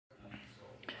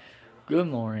Good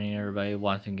morning, everybody,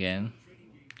 once again.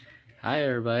 Hi,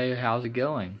 everybody, how's it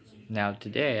going? Now,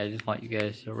 today, I just want you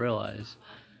guys to realize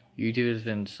YouTube has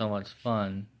been so much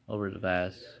fun over the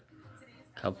past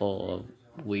couple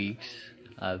of weeks.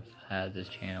 I've had this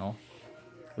channel.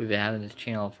 We've been having this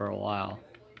channel for a while.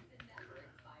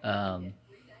 I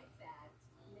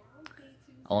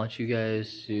want you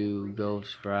guys to go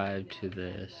subscribe to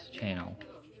this channel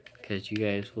because you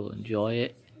guys will enjoy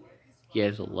it. You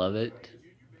guys will love it.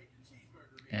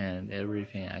 And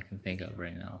everything I can think of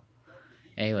right now.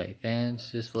 Anyway,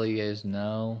 fans, just to let you guys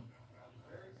know,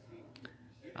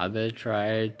 I better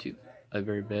try to my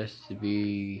very best to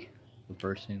be the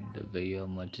first in the video as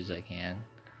much as I can.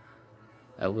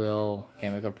 I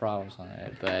can't make a promise on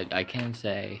it, but I can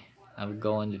say I will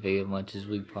go in the video as much as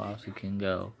we possibly can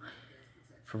go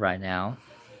for right now.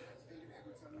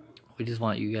 We just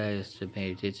want you guys to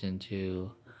pay attention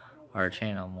to our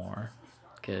channel more,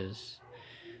 because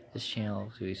this channel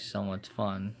is going to be so much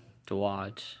fun to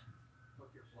watch.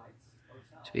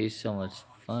 It's going to be so much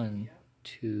fun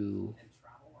to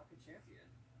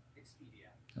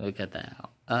look at that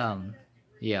out.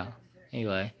 Yeah.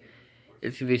 Anyway,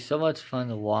 it's gonna be so much fun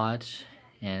to watch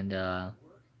and all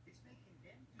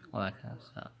that kind of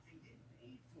stuff.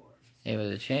 Anyway,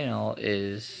 the channel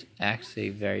is actually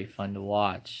very fun to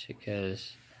watch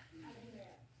because,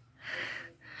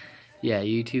 yeah,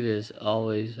 YouTube is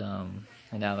always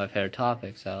one of my favorite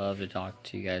topics. I love to talk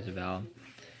to you guys about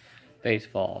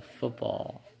baseball,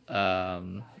 football,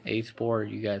 a sport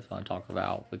you guys want to talk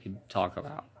about. We can talk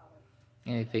about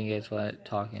anything you guys want to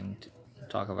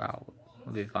talk about.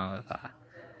 We'll be fine with that.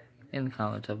 In the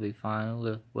comments, I'll be fine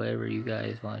with whatever you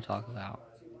guys want to talk about.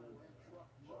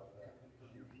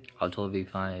 I'll totally be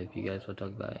fine if you guys want to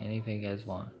talk about anything you guys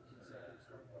want.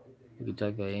 We can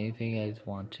talk about anything you guys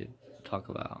want to talk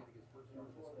about.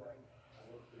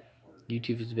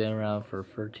 YouTube has been around for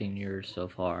 13 years so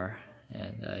far.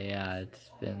 And yeah,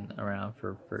 it's been around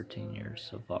for 13 years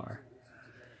so far.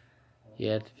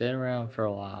 Yeah, it's been around for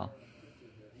a while.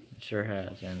 It sure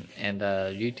has. And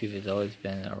YouTube has always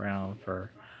been around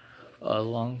for a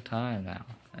long time now.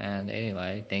 And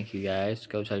anyway, thank you guys.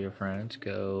 Go tell your friends.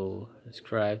 Go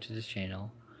subscribe to this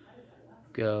channel.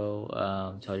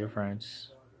 Go tell your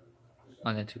friends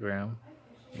on Instagram.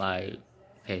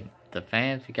 The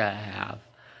fans we gotta have.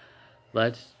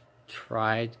 Let's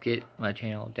try to get my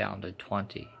channel down to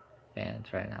 20 fans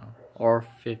right now. Or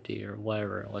 50 or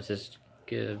whatever. Let's just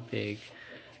get a big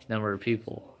number of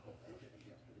people.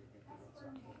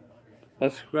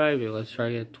 Let's subscribe it. Let's try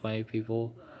to get 20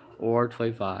 people. Or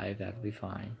 25, that'd be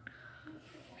fine.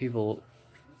 People,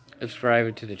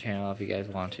 subscribe to the channel if you guys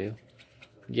want to.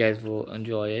 You guys will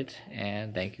enjoy it,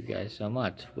 and thank you guys so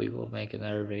much. We will make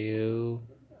another video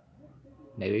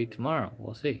maybe tomorrow.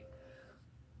 We'll see.